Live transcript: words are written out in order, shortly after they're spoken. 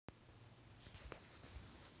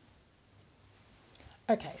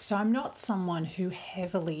Okay, so I'm not someone who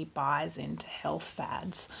heavily buys into health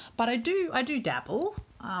fads, but I do dabble.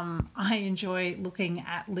 I enjoy looking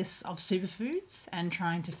at lists of superfoods and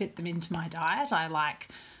trying to fit them into my diet. I like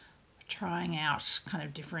trying out kind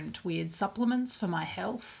of different weird supplements for my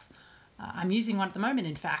health. I'm using one at the moment,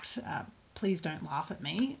 in fact. Please don't laugh at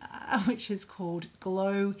me, which is called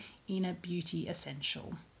Glow Inner Beauty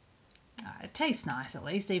Essential. It tastes nice, at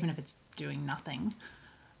least, even if it's doing nothing.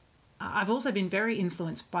 I've also been very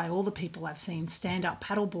influenced by all the people I've seen stand up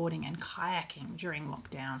paddleboarding and kayaking during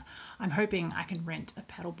lockdown. I'm hoping I can rent a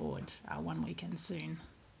paddleboard one weekend soon.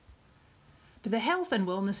 But the health and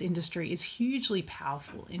wellness industry is hugely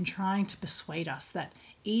powerful in trying to persuade us that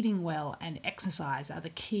eating well and exercise are the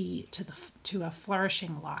key to a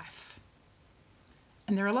flourishing life.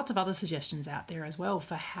 And there are lots of other suggestions out there as well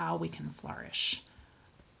for how we can flourish.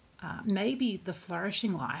 Maybe the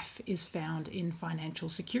flourishing life is found in financial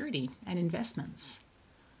security and investments.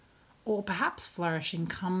 Or perhaps flourishing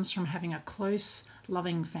comes from having a close,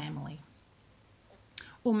 loving family.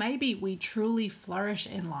 Or maybe we truly flourish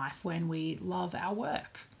in life when we love our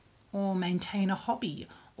work, or maintain a hobby,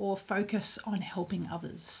 or focus on helping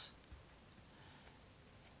others.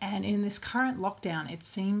 And in this current lockdown, it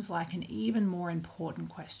seems like an even more important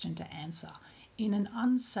question to answer. In an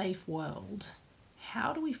unsafe world,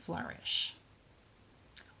 how do we flourish?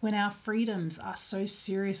 When our freedoms are so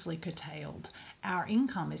seriously curtailed, our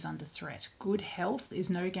income is under threat, good health is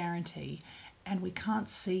no guarantee, and we can't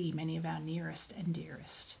see many of our nearest and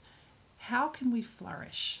dearest. How can we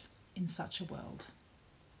flourish in such a world?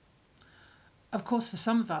 Of course, for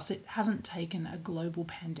some of us, it hasn't taken a global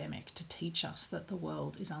pandemic to teach us that the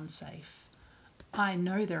world is unsafe. I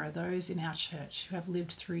know there are those in our church who have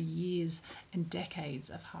lived through years and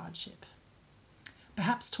decades of hardship.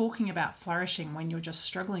 Perhaps talking about flourishing when you're just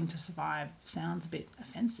struggling to survive sounds a bit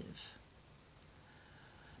offensive.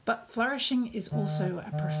 But flourishing is also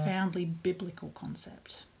a profoundly biblical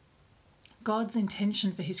concept. God's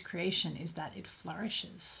intention for his creation is that it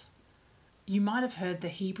flourishes. You might have heard the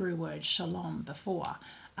Hebrew word shalom before.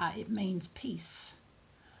 It means peace.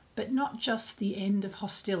 But not just the end of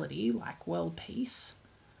hostility, like world peace.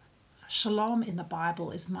 Shalom in the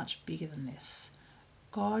Bible is much bigger than this.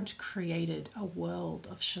 God created a world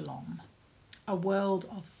of shalom, a world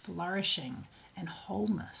of flourishing and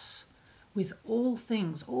wholeness, with all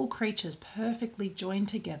things, all creatures perfectly joined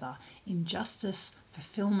together in justice,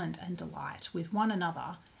 fulfillment, and delight with one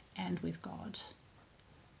another and with God.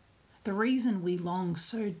 The reason we long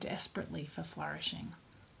so desperately for flourishing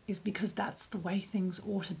is because that's the way things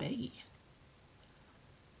ought to be.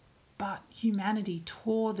 But humanity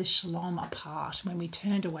tore the shalom apart when we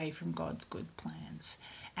turned away from God's good plans.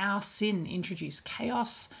 Our sin introduced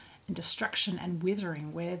chaos and destruction and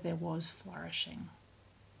withering where there was flourishing.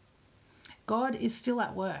 God is still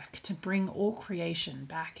at work to bring all creation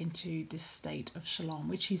back into this state of shalom,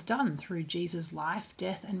 which he's done through Jesus' life,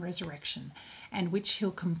 death, and resurrection, and which he'll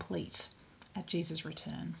complete at Jesus'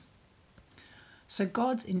 return. So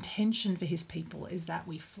God's intention for his people is that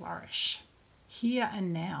we flourish here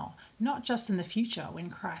and now, not just in the future when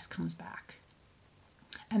Christ comes back.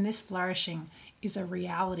 And this flourishing is a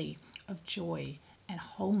reality of joy and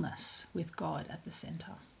wholeness with God at the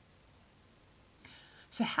centre.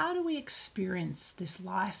 So how do we experience this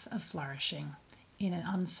life of flourishing in an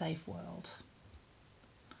unsafe world?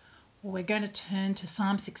 Well, we're going to turn to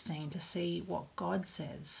Psalm 16 to see what God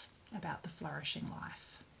says about the flourishing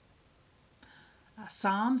life.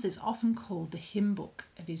 Psalms is often called the hymn book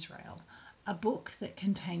of Israel, a book that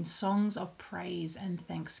contains songs of praise and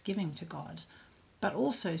thanksgiving to God, but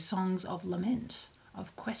also songs of lament,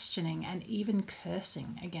 of questioning and even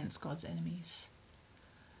cursing against God's enemies.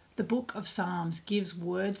 The book of Psalms gives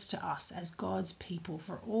words to us as God's people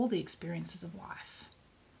for all the experiences of life.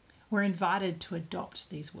 We're invited to adopt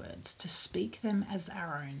these words, to speak them as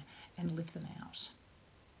our own and live them out.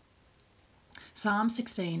 Psalm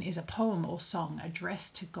 16 is a poem or song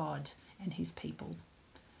addressed to God and his people.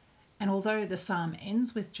 And although the psalm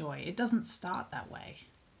ends with joy, it doesn't start that way.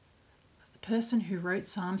 The person who wrote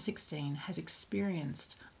Psalm 16 has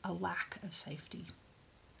experienced a lack of safety.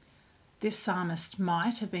 This psalmist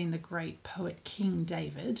might have been the great poet King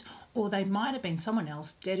David, or they might have been someone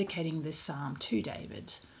else dedicating this psalm to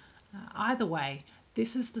David. Either way,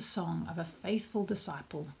 this is the song of a faithful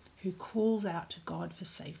disciple who calls out to God for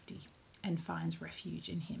safety and finds refuge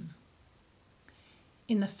in him.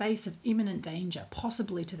 In the face of imminent danger,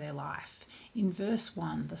 possibly to their life, in verse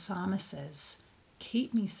 1, the psalmist says,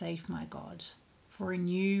 "Keep me safe, my God, for in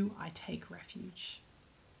you I take refuge."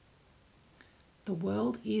 The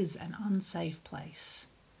world is an unsafe place,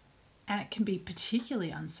 And it can be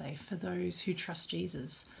particularly unsafe for those who trust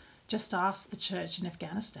Jesus. Just ask the church in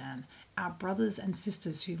Afghanistan, our brothers and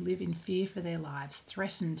sisters who live in fear for their lives,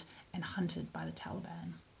 threatened and hunted by the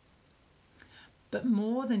Taliban. But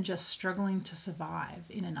more than just struggling to survive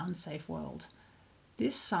in an unsafe world,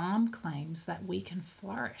 this psalm claims that we can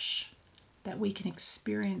flourish, that we can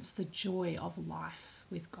experience the joy of life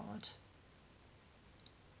with God.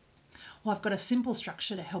 Well, I've got a simple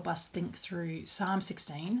structure to help us think through Psalm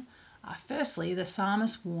 16. Firstly, the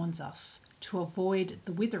psalmist warns us to avoid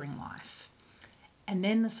the withering life, and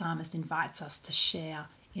then the psalmist invites us to share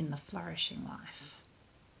in the flourishing life.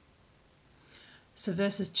 So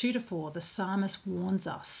verses 2 to 4, the psalmist warns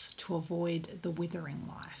us to avoid the withering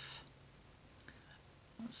life.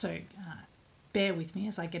 So bear with me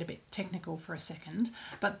as I get a bit technical for a second,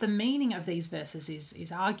 but the meaning of these verses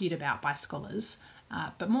is argued about by scholars.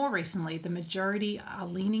 But more recently, the majority are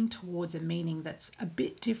leaning towards a meaning that's a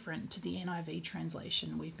bit different to the NIV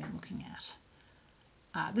translation we've been looking at.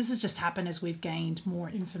 This has just happened as we've gained more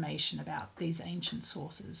information about these ancient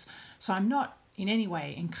sources. So I'm not in any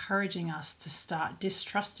way encouraging us to start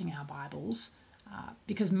distrusting our Bibles,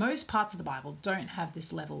 because most parts of the Bible don't have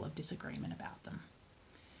this level of disagreement about them.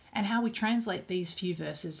 And how we translate these few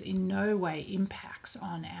verses in no way impacts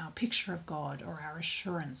on our picture of God or our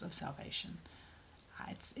assurance of salvation.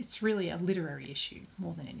 It's really a literary issue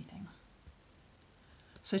more than anything.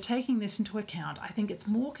 So taking this into account, I think it's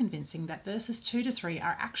more convincing that verses 2 to 3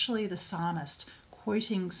 are actually the psalmist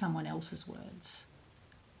quoting someone else's words.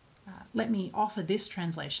 Let me offer this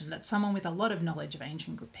translation that someone with a lot of knowledge of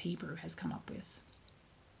ancient Hebrew has come up with.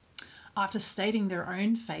 After stating their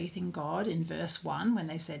own faith in God in verse 1, when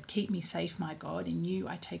they said, "Keep me safe, my God, in you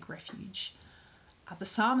I take refuge," the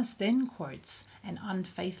psalmist then quotes an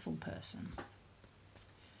unfaithful person.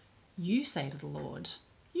 "You say to the Lord,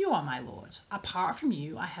 'You are my Lord. Apart from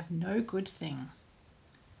you, I have no good thing.'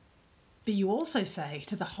 But you also say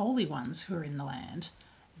to the holy ones who are in the land,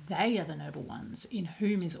 'They are the noble ones, in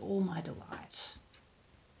whom is all my delight.'"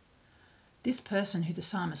 This person who the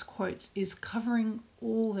psalmist quotes is covering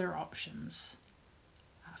all their options.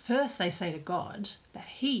 First, they say to God that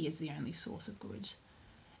He is the only source of good.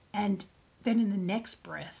 And then in the next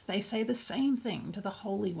breath, they say the same thing to the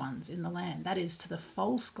holy ones in the land, that is, to the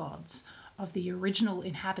false gods of the original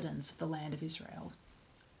inhabitants of the land of Israel,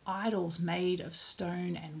 idols made of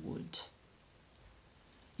stone and wood.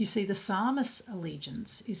 You see, the psalmist's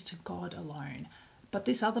allegiance is to God alone, but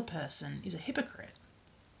this other person is a hypocrite.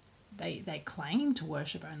 They claim to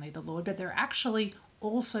worship only the Lord, but they're actually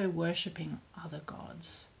also worshipping other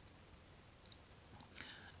gods.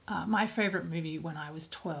 My favourite movie when I was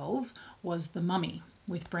 12 was The Mummy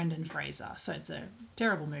with Brendan Fraser. So it's a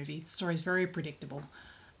terrible movie. The story's very predictable.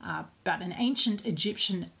 But an ancient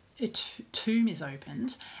Egyptian tomb is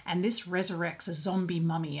opened, and this resurrects a zombie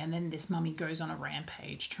mummy, and then this mummy goes on a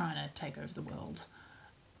rampage trying to take over the world.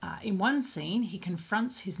 In one scene, he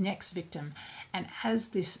confronts his next victim, and as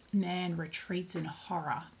this man retreats in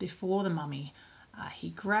horror before the mummy, he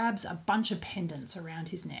grabs a bunch of pendants around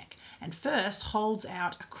his neck and first holds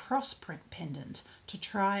out a cross pendant to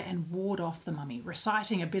try and ward off the mummy,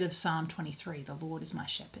 reciting a bit of Psalm 23, "The Lord is my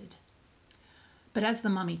shepherd." But as the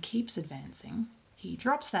mummy keeps advancing, he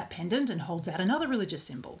drops that pendant and holds out another religious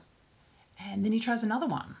symbol. And then he tries another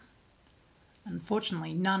one.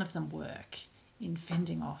 Unfortunately, none of them work in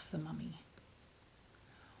fending off the mummy.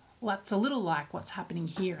 Well, that's a little like what's happening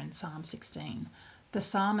here in Psalm 16. The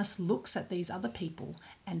psalmist looks at these other people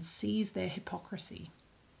and sees their hypocrisy.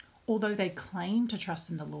 Although they claim to trust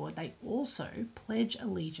in the Lord, they also pledge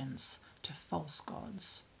allegiance to false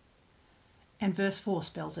gods. And verse 4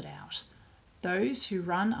 spells it out. "Those who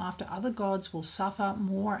run after other gods will suffer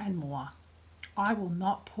more and more. I will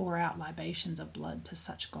not pour out libations of blood to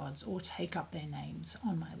such gods or take up their names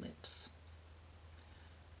on my lips."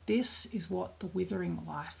 This is what the withering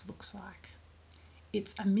life looks like.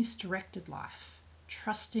 It's a misdirected life,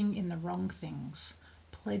 trusting in the wrong things,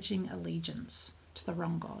 pledging allegiance to the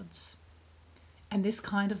wrong gods. And this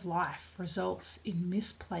kind of life results in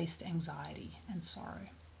misplaced anxiety and sorrow.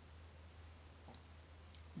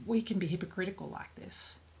 We can be hypocritical like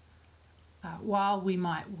this. While we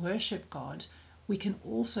might worship God, we can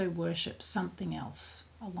also worship something else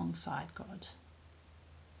alongside God.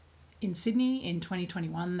 In Sydney in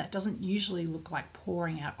 2021, that doesn't usually look like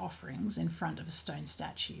pouring out offerings in front of a stone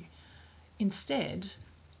statue. Instead,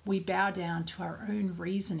 we bow down to our own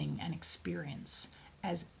reasoning and experience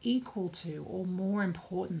as equal to or more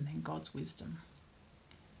important than God's wisdom.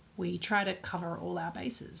 We try to cover all our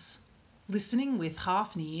bases, listening with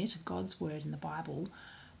half an ear to God's word in the Bible,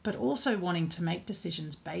 but also wanting to make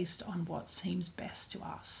decisions based on what seems best to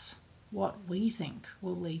us. what we think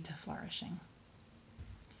will lead to flourishing.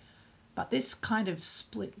 But this kind of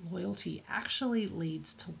split loyalty actually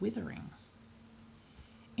leads to withering.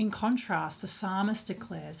 In contrast, the psalmist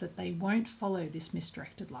declares that they won't follow this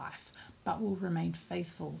misdirected life, but will remain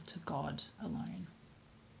faithful to God alone.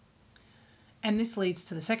 And this leads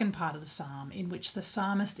to the second part of the psalm, in which the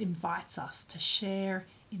psalmist invites us to share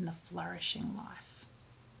in the flourishing life.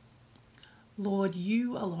 Lord,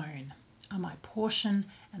 you alone are my portion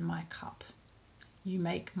and my cup. You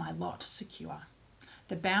make my lot secure.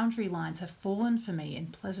 The boundary lines have fallen for me in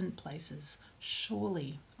pleasant places.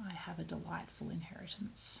 Surely I have a delightful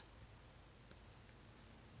inheritance.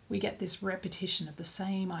 We get this repetition of the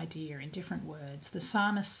same idea in different words. The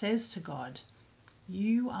psalmist says to God,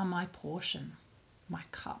 you are my portion, my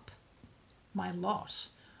cup, my lot,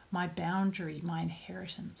 my boundary, my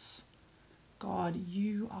inheritance. God,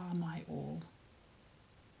 you are my all.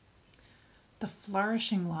 The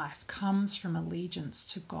flourishing life comes from allegiance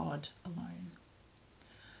to God alone.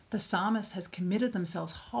 The psalmist has committed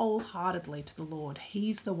themselves wholeheartedly to the Lord.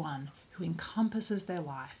 He's the one who encompasses their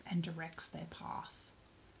life and directs their path.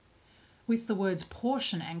 With the words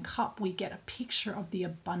portion and cup, we get a picture of the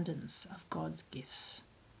abundance of God's gifts.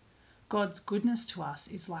 God's goodness to us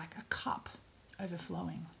is like a cup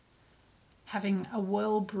overflowing. Having a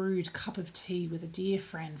well-brewed cup of tea with a dear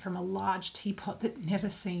friend from a large teapot that never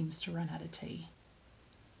seems to run out of tea.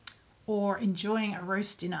 Or enjoying a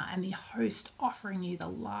roast dinner and the host offering you the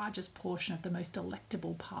largest portion of the most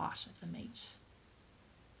delectable part of the meat.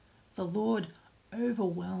 The Lord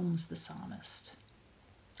overwhelms the psalmist.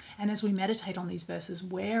 And as we meditate on these verses,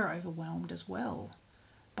 we're overwhelmed as well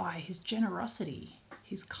by his generosity,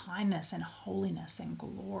 his kindness and holiness and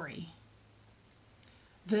glory.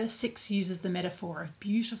 Verse 6 uses the metaphor of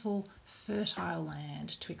beautiful, fertile land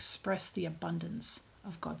to express the abundance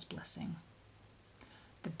of God's blessing.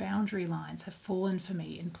 The boundary lines have fallen for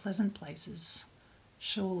me in pleasant places.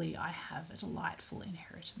 Surely I have a delightful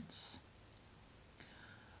inheritance.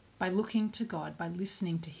 By looking to God, by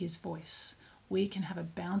listening to his voice, we can have a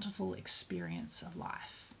bountiful experience of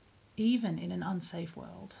life, even in an unsafe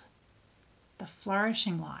world. The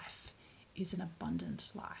flourishing life is an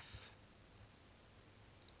abundant life.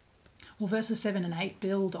 Well, verses 7 and 8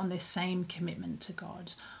 build on this same commitment to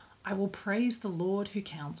God. I will praise the Lord who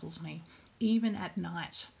counsels me. Even at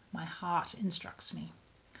night, my heart instructs me.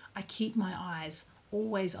 I keep my eyes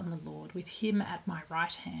always on the Lord. With him at my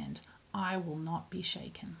right hand, I will not be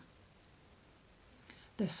shaken.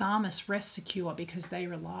 The psalmists rest secure because they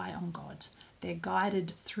rely on God. They're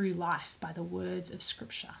guided through life by the words of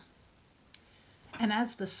Scripture. And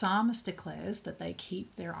as the psalmist declares that they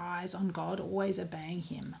keep their eyes on God, always obeying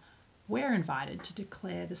him, we're invited to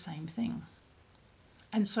declare the same thing.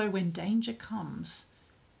 And so when danger comes,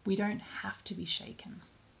 we don't have to be shaken.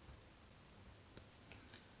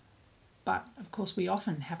 But of course, we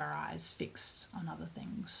often have our eyes fixed on other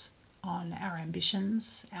things, on our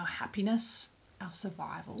ambitions, our happiness, our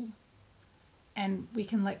survival, and we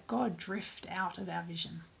can let God drift out of our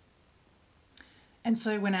vision. And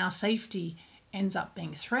so when our safety ends up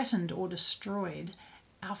being threatened or destroyed,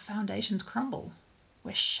 our foundations crumble.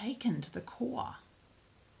 We're shaken to the core.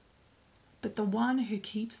 But the one who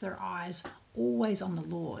keeps their eyes always on the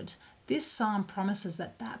Lord, this psalm promises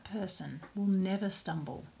that that person will never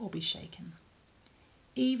stumble or be shaken.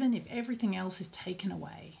 Even if everything else is taken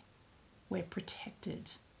away, we're protected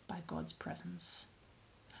by God's presence.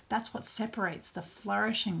 That's what separates the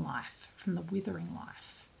flourishing life from the withering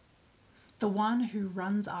life. The one who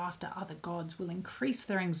runs after other gods will increase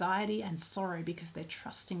their anxiety and sorrow because they're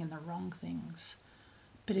trusting in the wrong things.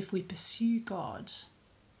 But if we pursue God,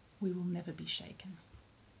 we will never be shaken.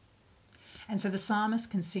 And so the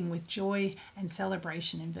psalmist can sing with joy and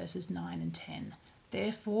celebration in verses 9 and 10.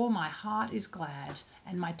 Therefore my heart is glad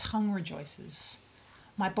and my tongue rejoices.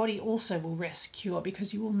 My body also will rest secure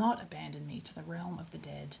because you will not abandon me to the realm of the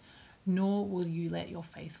dead, nor will you let your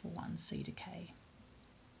faithful ones see decay.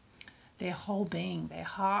 Their whole being, their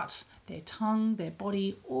heart, their tongue, their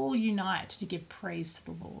body, all unite to give praise to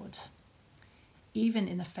the Lord. Even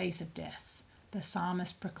in the face of death, the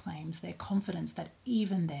psalmist proclaims their confidence that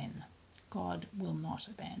even then, God will not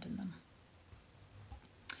abandon them.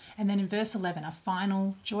 And then in verse 11, a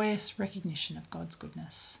final joyous recognition of God's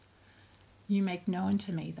goodness. You make known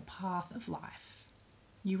to me the path of life.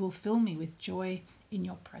 You will fill me with joy in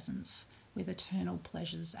your presence, with eternal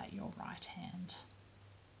pleasures at your right hand.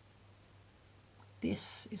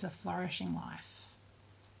 This is a flourishing life,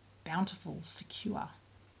 bountiful, secure,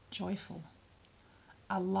 joyful,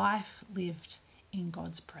 a life lived in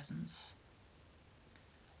God's presence.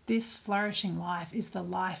 This flourishing life is the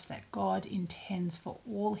life that God intends for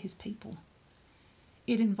all his people.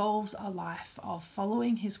 It involves a life of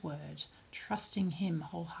following his word, trusting him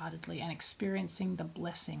wholeheartedly, and experiencing the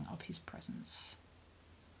blessing of his presence.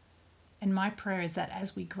 And my prayer is that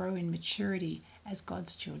as we grow in maturity as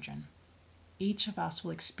God's children, each of us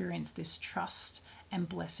will experience this trust and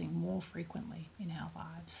blessing more frequently in our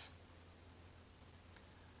lives.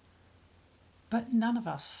 But none of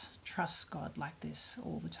us trusts God like this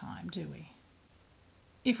all the time, do we?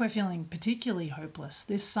 If we're feeling particularly hopeless,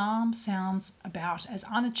 this psalm sounds about as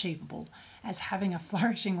unachievable as having a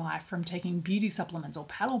flourishing life from taking beauty supplements or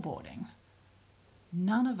paddleboarding.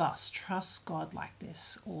 None of us trusts God like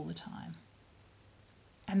this all the time.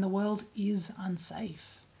 And the world is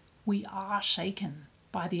unsafe. We are shaken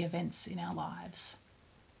by the events in our lives.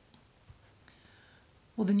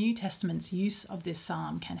 Well, the New Testament's use of this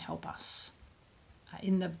psalm can help us.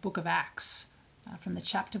 In the book of Acts, from the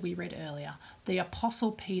chapter we read earlier, the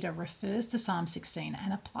Apostle Peter refers to Psalm 16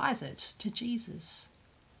 and applies it to Jesus.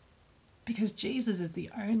 Because Jesus is the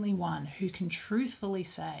only one who can truthfully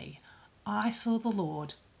say, I saw the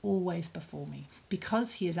Lord always before me.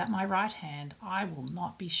 Because he is at my right hand, I will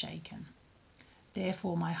not be shaken.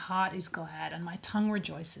 Therefore my heart is glad and my tongue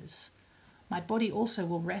rejoices. My body also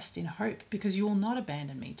will rest in hope, because you will not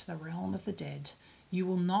abandon me to the realm of the dead. You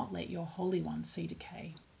will not let your Holy One see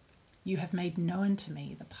decay. You have made known to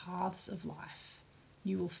me the paths of life.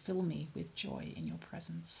 You will fill me with joy in your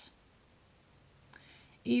presence.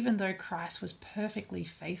 Even though Christ was perfectly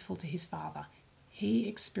faithful to his Father, he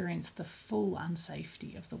experienced the full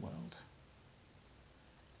unsafety of the world.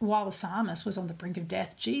 While the psalmist was on the brink of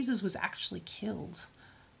death, Jesus was actually killed.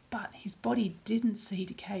 But his body didn't see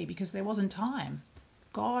decay because there wasn't time.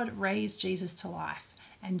 God raised Jesus to life,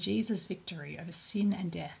 and Jesus' victory over sin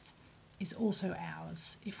and death is also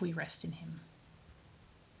ours if we rest in him.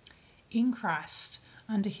 In Christ,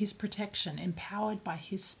 under his protection, empowered by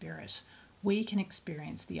his Spirit, we can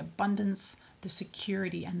experience the abundance, the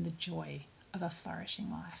security, and the joy of a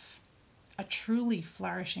flourishing life. A truly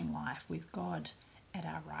flourishing life with God at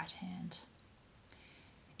our right hand.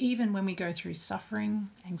 Even when we go through suffering,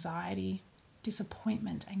 anxiety,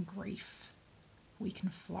 disappointment, and grief, we can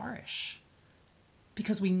flourish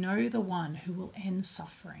because we know the one who will end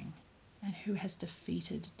suffering and who has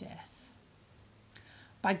defeated death.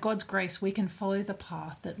 By God's grace, we can follow the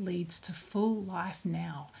path that leads to full life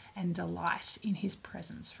now and delight in his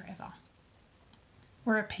presence forever.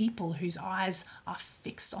 We're a people whose eyes are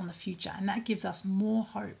fixed on the future, and that gives us more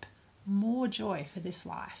hope, more joy for this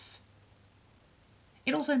life.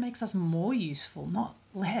 It also makes us more useful, not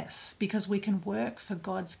less, because we can work for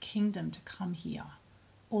God's kingdom to come here,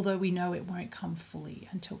 although we know it won't come fully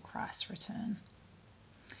until Christ's return.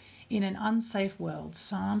 In an unsafe world,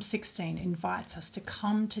 Psalm 16 invites us to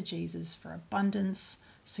come to Jesus for abundance,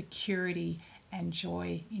 security, and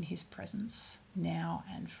joy in his presence, now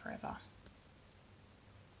and forever.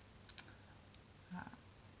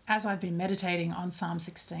 As I've been meditating on Psalm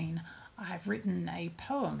 16, I've written a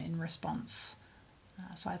poem in response.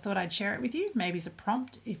 So I thought I'd share it with you, maybe as a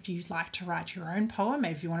prompt if you'd like to write your own poem,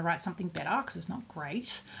 maybe if you want to write something better because it's not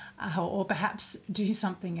great, or perhaps do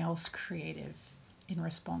something else creative in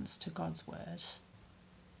response to God's word.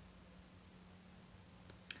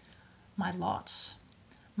 My lot,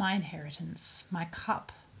 my inheritance, my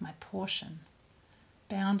cup, my portion,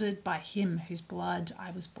 bounded by him whose blood I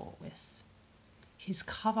was bought with. His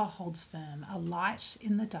cover holds firm, a light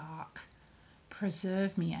in the dark.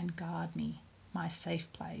 Preserve me and guard me, my safe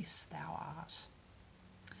place thou art.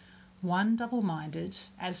 One double-minded,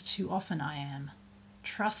 as too often I am,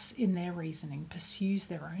 trusts in their reasoning, pursues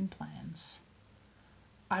their own plans.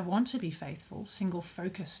 I want to be faithful,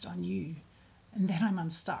 single-focused on you, and then I'm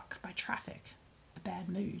unstuck by traffic, a bad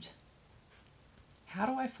mood. How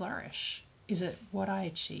do I flourish? Is it what I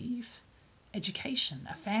achieve? Education,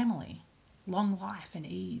 a family, long life and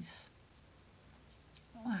ease.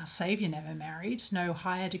 Our Saviour never married, no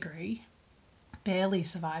higher degree, barely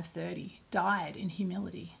survived 30, died in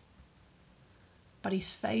humility. But his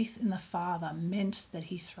faith in the Father meant that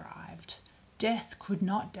he thrived. Death could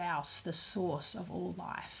not douse the source of all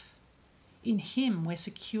life. In him we're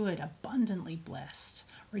secured, abundantly blessed,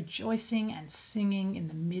 rejoicing and singing in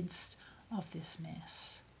the midst of this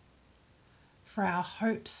mess. For our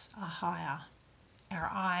hopes are higher, our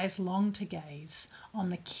eyes long to gaze on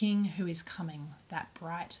the King who is coming, that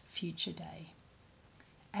bright future day.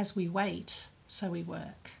 As we wait, so we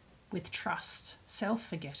work, with trust,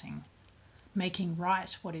 self-forgetting, making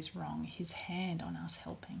right what is wrong, his hand on us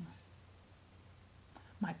helping.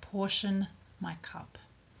 My portion, my cup,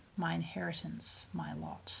 my inheritance, my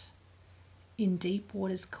lot. in deep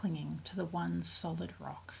waters clinging to the one solid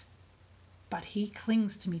rock. But he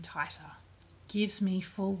clings to me tighter, gives me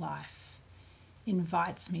full life,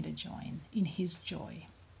 invites me to join in his joy,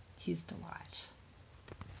 his delight.